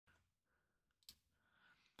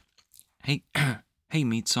Hey, hey,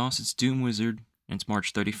 Meat Sauce, it's Doom Wizard. It's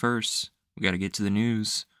March 31st. We gotta get to the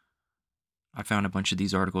news. I found a bunch of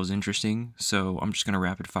these articles interesting, so I'm just gonna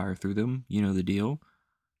rapid fire through them. You know the deal.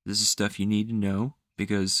 This is stuff you need to know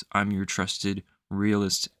because I'm your trusted,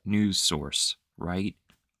 realist news source, right?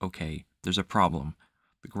 Okay, there's a problem.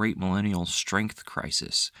 The Great Millennial Strength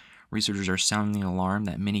Crisis. Researchers are sounding the alarm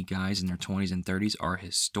that many guys in their 20s and 30s are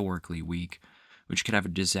historically weak, which could have a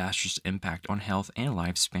disastrous impact on health and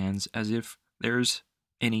lifespans as if there's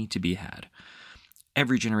any to be had.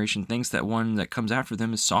 Every generation thinks that one that comes after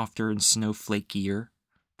them is softer and snowflakier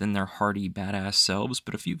than their hardy, badass selves,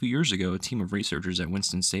 but a few years ago, a team of researchers at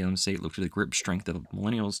Winston-Salem State looked at the grip strength of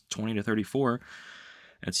millennials 20 to 34.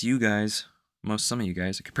 That's you guys, some of you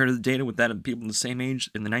guys. Compared to the data with that of people the same age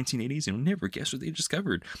in the 1980s, you'll never guess what they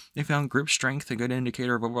discovered. They found grip strength, a good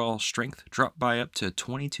indicator of overall strength, dropped by up to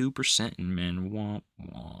 22% in men, wah,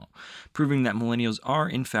 wah, proving that millennials are,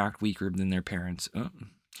 in fact, weaker than their parents.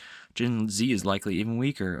 Gen Z is likely even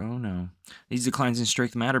weaker. Oh no. These declines in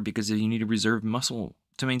strength matter because you need to reserve muscle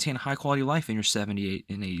to maintain a high quality life in your 78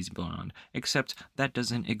 and 80s and beyond. Except that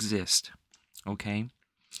doesn't exist. Okay?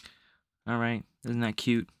 Alright, isn't that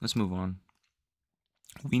cute? Let's move on.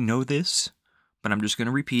 We know this, but I'm just going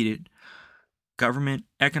to repeat it. Government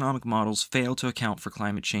economic models fail to account for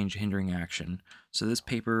climate change hindering action. So this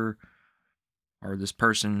paper, or this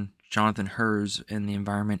person, Jonathan Hers, in the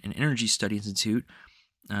Environment and Energy Study Institute,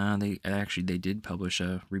 they did publish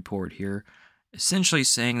a report here, essentially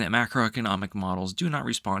saying that macroeconomic models do not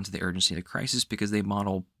respond to the urgency of the crisis because they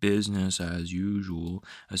model business as usual,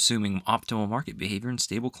 assuming optimal market behavior and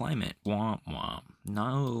stable climate. Womp womp.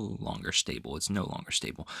 No longer stable. It's no longer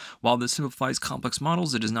stable. While this simplifies complex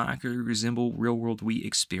models, it does not accurately resemble real world we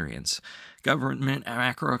experience. Government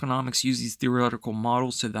macroeconomics use these theoretical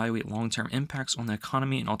models to evaluate long-term impacts on the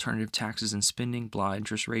economy and alternative taxes and spending, blah,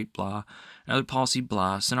 interest rate, blah, and other policy,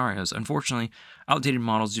 blah, scenarios. Unfortunately, outdated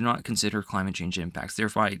models do not consider climate change impacts,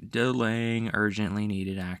 thereby delaying urgently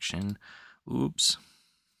needed action. Oops.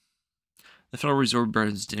 The Federal Reserve Board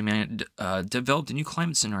has developed a new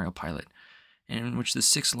climate scenario pilot in which the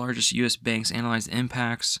 6 largest U.S. banks analyze the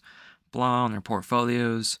impacts, blah, on their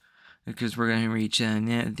portfolios, because we're going to reach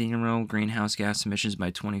net zero greenhouse gas emissions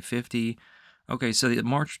by 2050. Okay, so the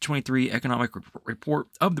March 23 economic report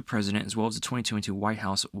of the president, as well as the 2022 White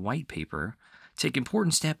House white paper, take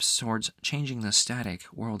important steps towards changing the static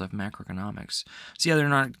world of macroeconomics. So yeah, they're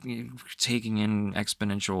not taking in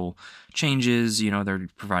exponential changes. They're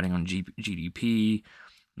providing on GDP.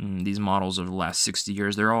 These models of the last 60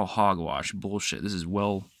 years, they're all hogwash bullshit. This is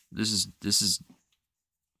well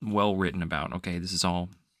written about. Okay, it's all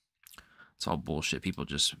bullshit. People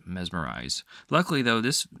just mesmerize. Luckily though,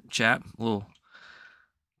 this chap, little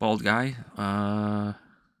bald guy,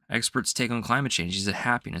 experts take on climate change. He's a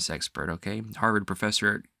happiness expert, okay? Harvard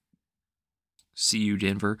professor at CU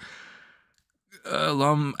Denver.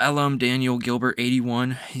 Alum Daniel Gilbert,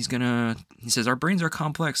 81. He says, our brains are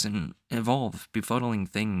complex and evolve, befuddling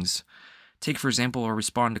things. Take, for example, or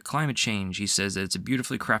respond to climate change. He says that it's a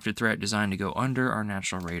beautifully crafted threat designed to go under our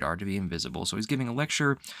natural radar, to be invisible. So he's giving a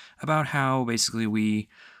lecture about how basically we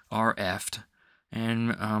are effed.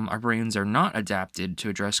 And our brains are not adapted to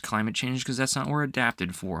address climate change because that's not what we're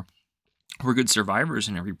adapted for. We're good survivors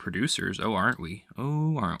and reproducers. Oh, aren't we?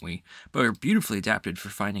 Oh, aren't we? But we're beautifully adapted for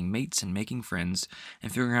finding mates and making friends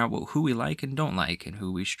and figuring out who we like and don't like and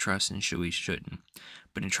who we should trust and who we shouldn't.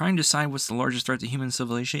 But in trying to decide what's the largest threat to human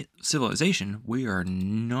civilization, we are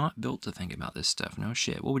not built to think about this stuff. No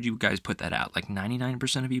shit. What would you guys put that at? Like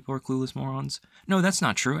 99% of people are clueless morons? No, that's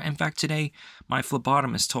not true. In fact, today, my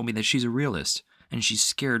phlebotomist told me that she's a realist and she's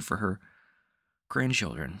scared for her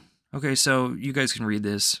grandchildren. Okay, so you guys can read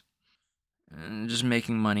this. Just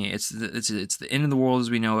making money. It's the end of the world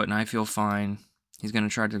as we know it, and I feel fine. He's gonna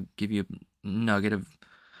try to give you a nugget of,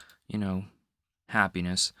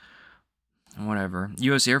 happiness. And whatever.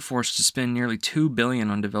 U.S. Air Force to spend nearly $2 billion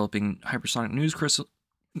on developing hypersonic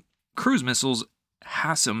cruise missiles,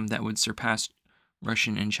 HASM, that would surpass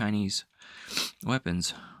Russian and Chinese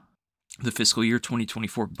weapons. The fiscal year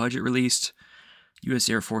 2024 budget released. U.S.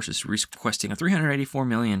 Air Force is requesting a $384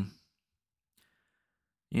 million.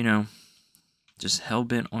 Just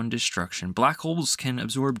hell-bent on destruction. Black holes can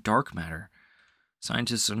absorb dark matter.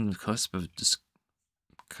 Scientists on the cusp of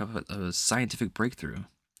a scientific breakthrough.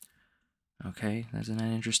 Okay, isn't that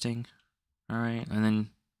interesting? All right, and then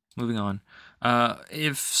moving on.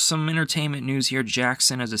 If some entertainment news here,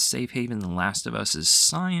 Jackson as a safe haven, The Last of Us is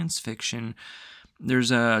science fiction. There's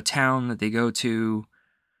a town that they go to,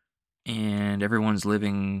 and everyone's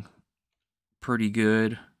living pretty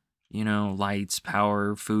good. Lights,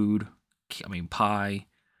 power, food. Pie,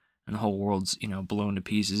 and the whole world's, blown to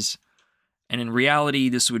pieces. And in reality,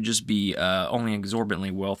 this would just be only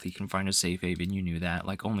exorbitantly wealthy can find a safe haven. You knew that.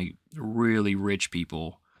 Like, only really rich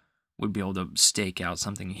people would be able to stake out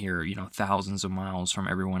something here, thousands of miles from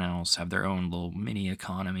everyone else, have their own little mini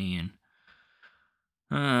economy.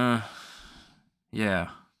 And, yeah.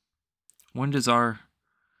 When does our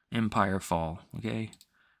empire fall, okay?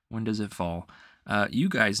 When does it fall? You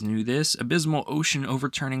guys knew this. Abysmal ocean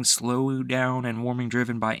overturning, slow down, and warming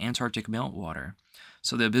driven by Antarctic meltwater.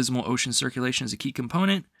 So the abysmal ocean circulation is a key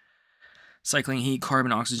component, cycling heat,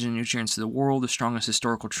 carbon, oxygen, nutrients to the world. The strongest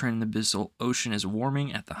historical trend in the abyssal ocean is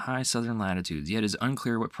warming at the high southern latitudes. Yet it is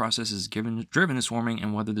unclear what process has driven this warming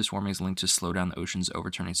and whether this warming is linked to slow down the ocean's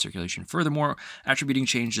overturning circulation. Furthermore, attributing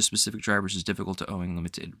change to specific drivers is difficult to owing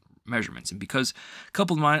limited measurements. And because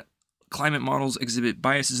coupled climate models exhibit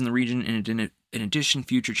biases in the region, in addition,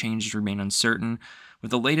 future changes remain uncertain. With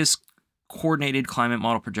the latest coordinated climate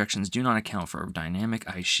model projections do not account for dynamic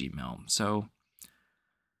ice sheet melt. So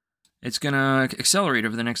it's going to accelerate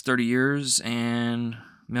over the next 30 years, and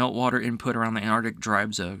meltwater input around the Antarctic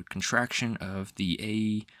drives a contraction of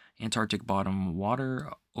the Antarctic bottom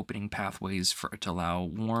water, opening pathways to allow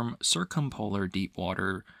warm circumpolar deep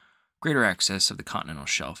water greater access of the continental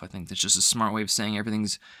shelf. I think that's just a smart way of saying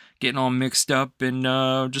everything's getting all mixed up and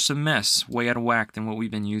just a mess, way out of whack than what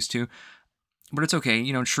we've been used to. But it's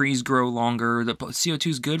okay, trees grow longer, the CO2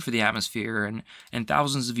 is good for the atmosphere, and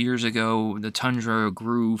thousands of years ago, the tundra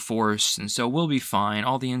grew forests, and so we'll be fine.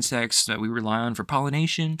 All the insects that we rely on for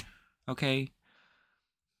pollination, okay?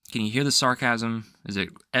 Can you hear the sarcasm? Is it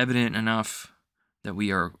evident enough that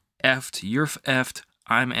we are effed? You're effed,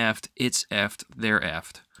 I'm effed, it's effed, they're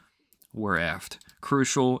effed. We're effed.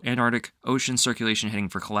 Crucial, Antarctic ocean circulation heading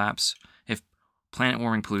for collapse if planet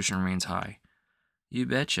warming pollution remains high. You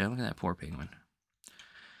betcha, look at that poor penguin.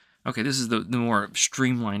 Okay, this is the more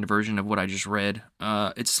streamlined version of what I just read.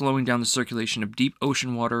 It's slowing down the circulation of deep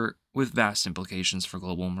ocean water with vast implications for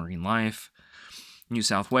global marine life. New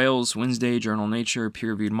South Wales, Wednesday, Journal Nature,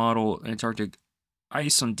 peer-reviewed model, Antarctic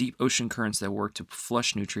ice on deep ocean currents that work to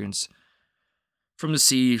flush nutrients from the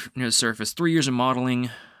sea near the surface. 3 years of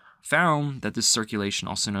modeling found that this circulation,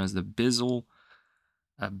 also known as the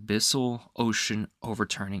abyssal ocean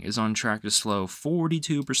overturning, is on track to slow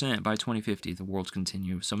 42% by 2050. The world's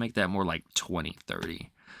continue. So make that more like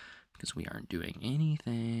 2030, because we aren't doing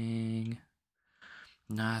anything.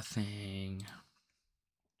 Nothing.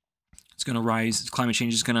 It's going to rise. Climate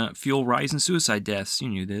change is going to fuel rise in suicide deaths. You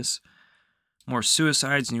knew this. More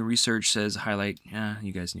suicides. New research says highlight.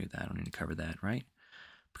 You guys knew that. I don't need to cover that, right?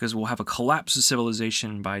 Because we'll have a collapse of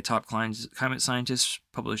civilization by top climate scientists,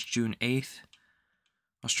 published June 8th.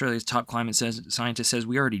 Australia's top climate scientist says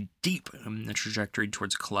we are already deep in the trajectory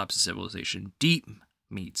towards a collapse of civilization. Deep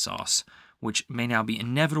meat sauce, which may now be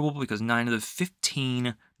inevitable because 9 of the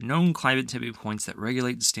 15 known climate tipping points that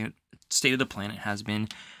regulate the state of the planet has been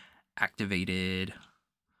activated.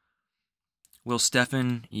 Will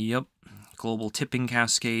Steffen, yep, global tipping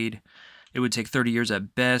cascade. It would take 30 years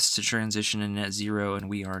at best to transition to net zero, and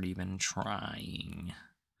we aren't even trying.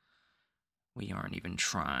 We aren't even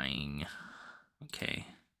trying. Okay.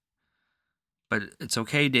 But it's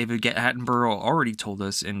okay. David Attenborough already told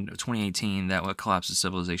us in 2018 that what collapse of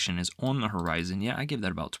civilization is on the horizon. Yeah, I give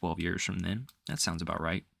that about 12 years from then. That sounds about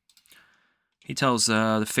right. He tells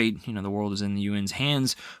the fate, the world is in the UN's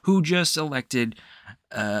hands, who just elected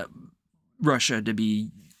Russia to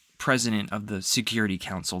be president of the Security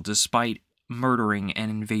Council, despite murdering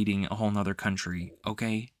and invading a whole nother country,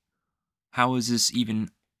 okay? How is this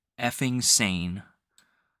even effing sane?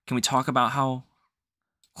 Can we talk about how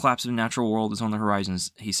collapse of the natural world is on the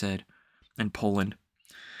horizons, he said, and Poland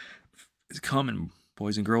is coming,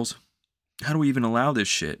 boys and girls. How do we even allow this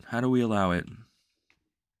shit? How do we allow it?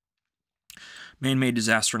 Man-made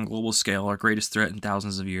disaster on global scale, our greatest threat in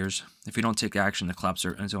thousands of years. If we don't take action, the collapse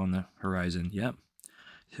is on the horizon. Yep.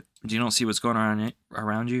 Do you not see what's going on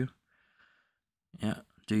around you? Yeah.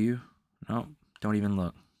 Do you? No. Don't even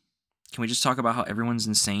look. Can we just talk about how everyone's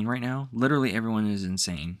insane right now? Literally everyone is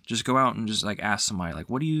insane. Just go out and just ask somebody,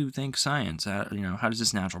 what do you think science? How does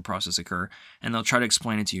this natural process occur? And they'll try to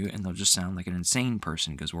explain it to you, and they'll just sound like an insane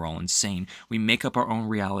person because we're all insane. We make up our own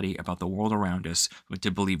reality about the world around us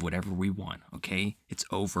to believe whatever we want, okay? It's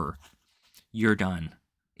over. You're done.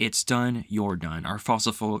 It's done. You're done. Our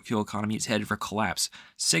fossil fuel economy is headed for collapse.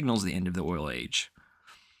 Signals the end of the oil age.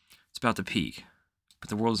 It's about to peak. But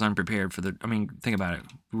the world is unprepared for think about it.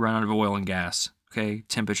 We run out of oil and gas, okay?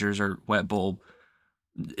 Temperatures are wet bulb.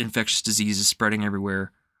 Infectious diseases spreading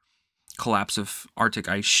everywhere. Collapse of Arctic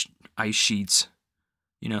ice sheets.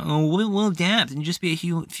 Oh, we'll adapt and just be a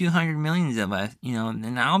few hundred millions of us,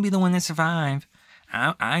 and I'll be the one to survive.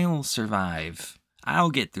 I'll survive.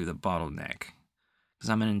 I'll get through the bottleneck. Because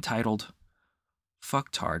I'm an entitled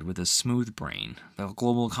fucktard with a smooth brain. The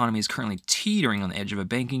global economy is currently teetering on the edge of a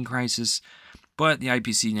banking crisis, but the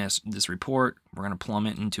IPCC, this report, we're going to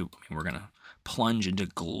plunge into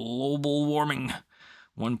global warming,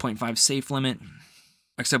 1.5 safe limit,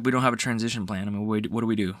 except we don't have a transition plan. I mean, what do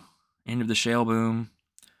we do? End of the shale boom,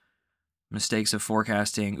 mistakes of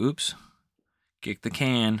forecasting, oops, kick the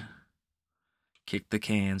can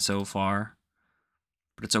so far,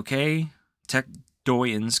 but it's okay. Tech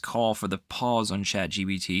doyens call for the pause on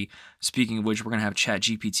ChatGPT. Speaking of which, we're going to have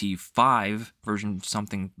ChatGPT 5 version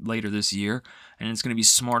something later this year, and it's going to be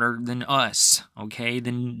smarter than us, okay?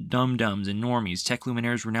 Than dum-dums and normies. Tech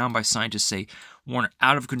luminaries renowned by scientists say warn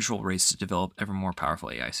out-of-control race to develop ever more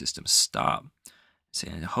powerful AI systems. Stop.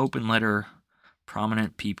 Saying hope and letter,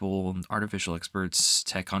 prominent people, artificial experts,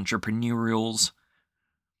 tech entrepreneurials.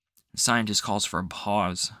 Scientist calls for a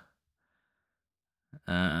pause.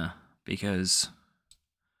 Because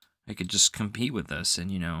they could just compete with us,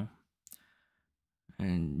 and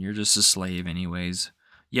you're just a slave anyways.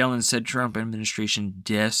 Yellen said Trump administration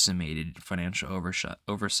decimated financial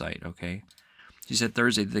oversight, okay? She said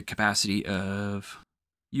Thursday that the capacity of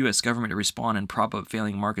U.S. government to respond and prop up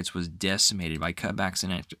failing markets was decimated by cutbacks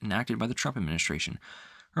enacted by the Trump administration.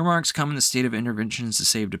 Her remarks come in the state of interventions to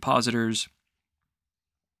save depositors.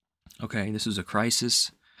 Okay, this is a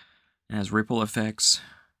crisis. It has ripple effects.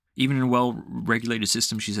 Even in a well-regulated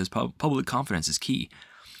system, she says public confidence is key.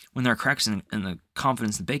 When there are cracks in the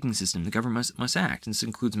confidence in the banking system, the government must act. And this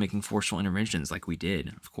includes making forceful interventions like we did.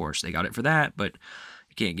 Of course, they got it for that, but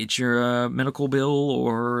you can't get your medical bill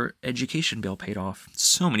or education bill paid off.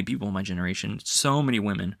 So many people in my generation, so many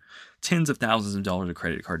women, tens of thousands of dollars of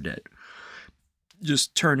credit card debt,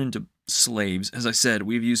 just turn into slaves. As I said,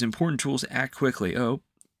 we've used important tools to act quickly. Oh,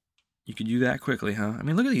 you could do that quickly, huh? I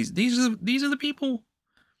mean, look at these. These are the people.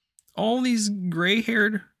 All these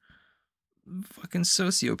gray-haired fucking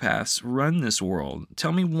sociopaths run this world.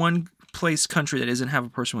 Tell me one country that doesn't have a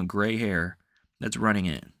person with gray hair that's running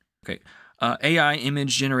it. Okay. AI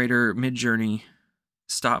image generator Midjourney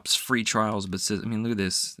stops free trials, but says, I mean, look at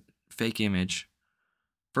this. Fake image.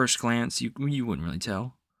 First glance, you wouldn't really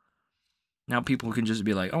tell. Now people can just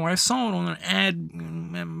be like, oh, I saw it on an ad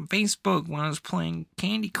on Facebook when I was playing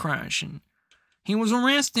Candy Crush, and he was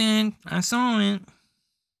arrested. I saw it.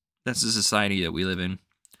 That's the society that we live in.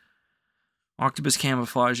 Octopus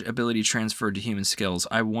camouflage ability transferred to human skills.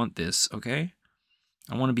 I want this, okay?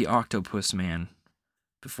 I want to be Octopus Man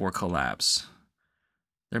before collapse.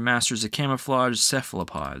 They're masters of camouflage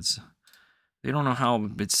cephalopods. They don't know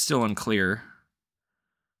how, it's still unclear.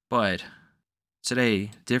 But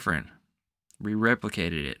today, different. We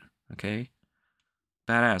replicated it, okay?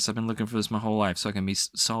 Badass. I've been looking for this my whole life so I can be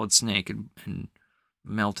Solid Snake and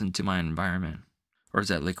melt into my environment. Or is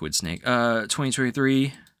that Liquid Snake?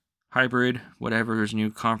 2023, hybrid, whatever. There's a new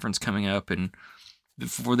conference coming up, and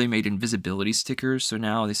before they made invisibility stickers, so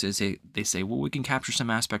now they say, well, we can capture some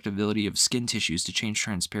aspect of ability of skin tissues to change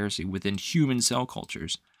transparency within human cell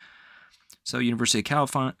cultures. So University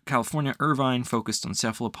of California, Irvine focused on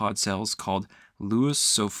cephalopod cells called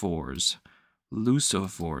lucifores,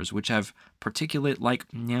 which have particulate-like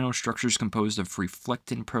nanostructures composed of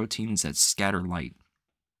reflectant proteins that scatter light.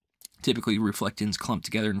 Typically, reflectants clump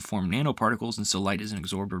together and form nanoparticles, and so light isn't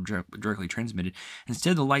absorbed or directly transmitted.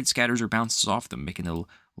 Instead, the light scatters or bounces off them, making the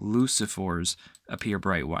lucifores appear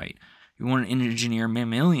bright white. We want to engineer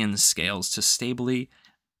mammalian scales to stably,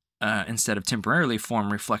 instead of temporarily,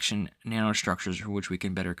 form reflection nanostructures for which we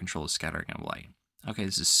can better control the scattering of light. Okay,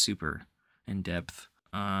 this is super in-depth,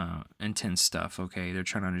 intense stuff. Okay, they're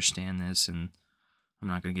trying to understand this, and I'm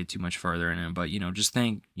not going to get too much further in it, but, just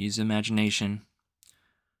think, use imagination.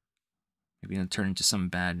 Maybe it'll turn into some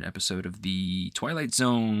bad episode of the Twilight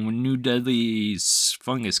Zone when new deadly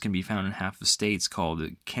fungus can be found in half the states called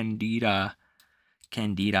Candida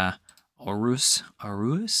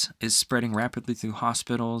auris is spreading rapidly through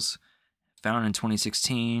hospitals. Found in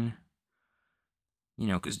 2016.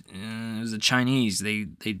 Because it was the Chinese. They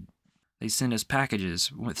send us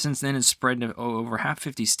packages. Since then, it's spread to over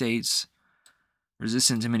 50 states.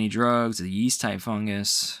 Resistant to many drugs, the yeast-type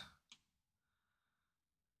fungus.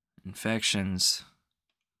 Infections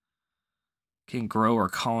can grow or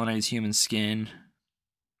colonize human skin.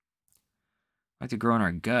 Like to grow in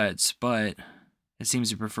our guts, but it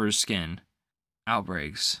seems to prefer skin.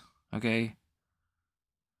 Outbreaks, okay?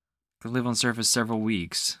 Could live on surface several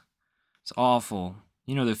weeks. It's awful.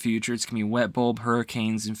 You know the future. It's going to be wet bulb,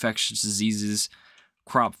 hurricanes, infectious diseases,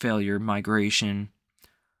 crop failure, migration.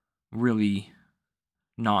 really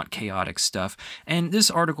not chaotic stuff. And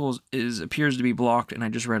this article appears to be blocked, and I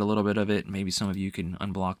just read a little bit of it. Maybe some of you can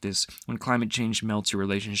unblock this. When climate change melts your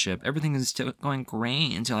relationship, everything is still going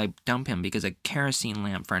great until I dump him because a kerosene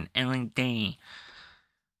lamp for an LED.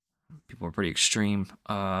 People are pretty extreme.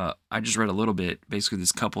 I just read a little bit. Basically,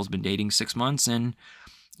 this couple's been dating 6 months, and,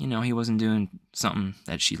 you know, he wasn't doing something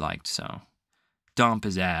that she liked, so dump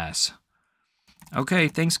his ass. Okay,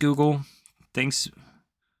 thanks, Google. Thanks,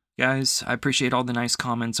 guys. I appreciate all the nice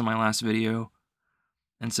comments on my last video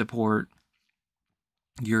and support.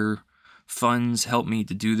 Your funds help me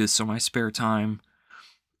to do this on my spare time.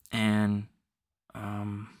 And,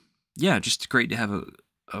 yeah, just great to have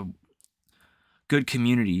a good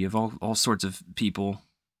community of all sorts of people,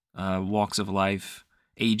 walks of life,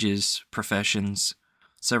 ages, professions,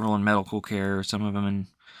 several in medical care, some of them in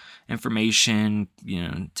information, you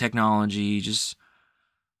know, technology, just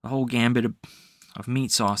the whole gambit of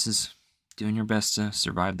meat sauces, doing your best to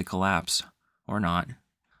survive the collapse, or not.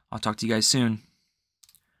 I'll talk to you guys soon.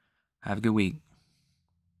 Have a good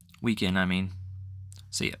weekend, I mean.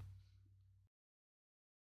 See ya.